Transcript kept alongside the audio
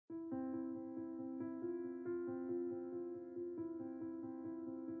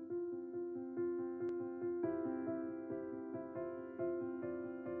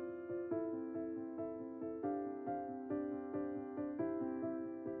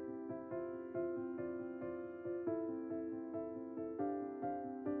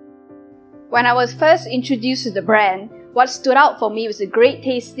When I was first introduced to the brand, what stood out for me was the great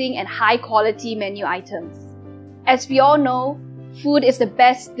tasting and high quality menu items. As we all know, food is the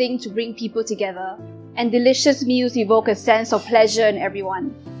best thing to bring people together, and delicious meals evoke a sense of pleasure in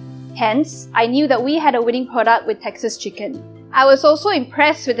everyone. Hence, I knew that we had a winning product with Texas Chicken. I was also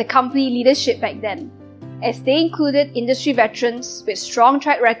impressed with the company leadership back then, as they included industry veterans with strong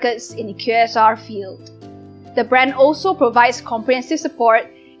track records in the QSR field. The brand also provides comprehensive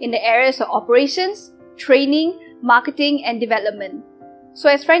support in the areas of operations, training, marketing, and development. So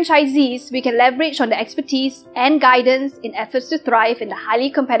as franchisees, we can leverage on the expertise and guidance in efforts to thrive in the highly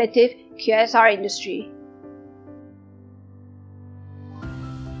competitive QSR industry.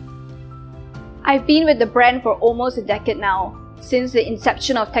 I've been with the brand for almost a decade now, since the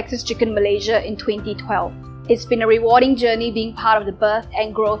inception of Texas Chicken Malaysia in 2012. It's been a rewarding journey being part of the birth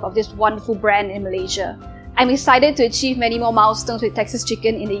and growth of this wonderful brand in Malaysia. I'm excited to achieve many more milestones with Texas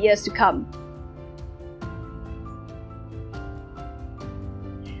Chicken in the years to come.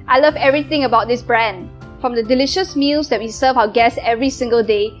 I love everything about this brand, from the delicious meals that we serve our guests every single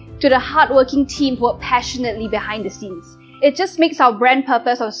day to the hardworking team who work passionately behind the scenes. It just makes our brand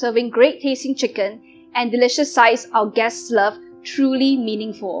purpose of serving great tasting chicken and delicious sides our guests love truly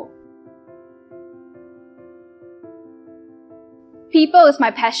meaningful. People is my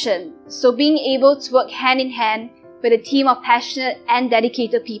passion, so being able to work hand in hand with a team of passionate and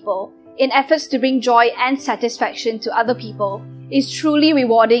dedicated people in efforts to bring joy and satisfaction to other people is truly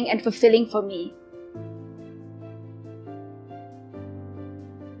rewarding and fulfilling for me.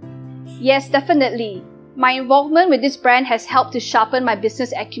 Yes, definitely. My involvement with this brand has helped to sharpen my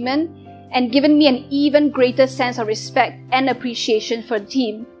business acumen and given me an even greater sense of respect and appreciation for the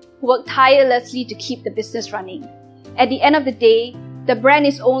team who work tirelessly to keep the business running. At the end of the day, the brand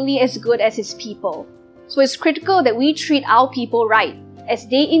is only as good as its people. So it's critical that we treat our people right, as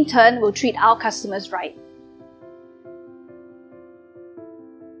they in turn will treat our customers right.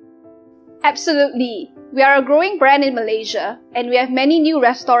 Absolutely. We are a growing brand in Malaysia, and we have many new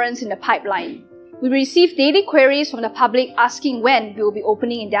restaurants in the pipeline. We receive daily queries from the public asking when we will be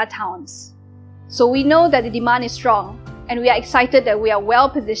opening in their towns. So we know that the demand is strong, and we are excited that we are well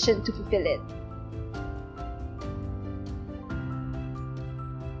positioned to fulfill it.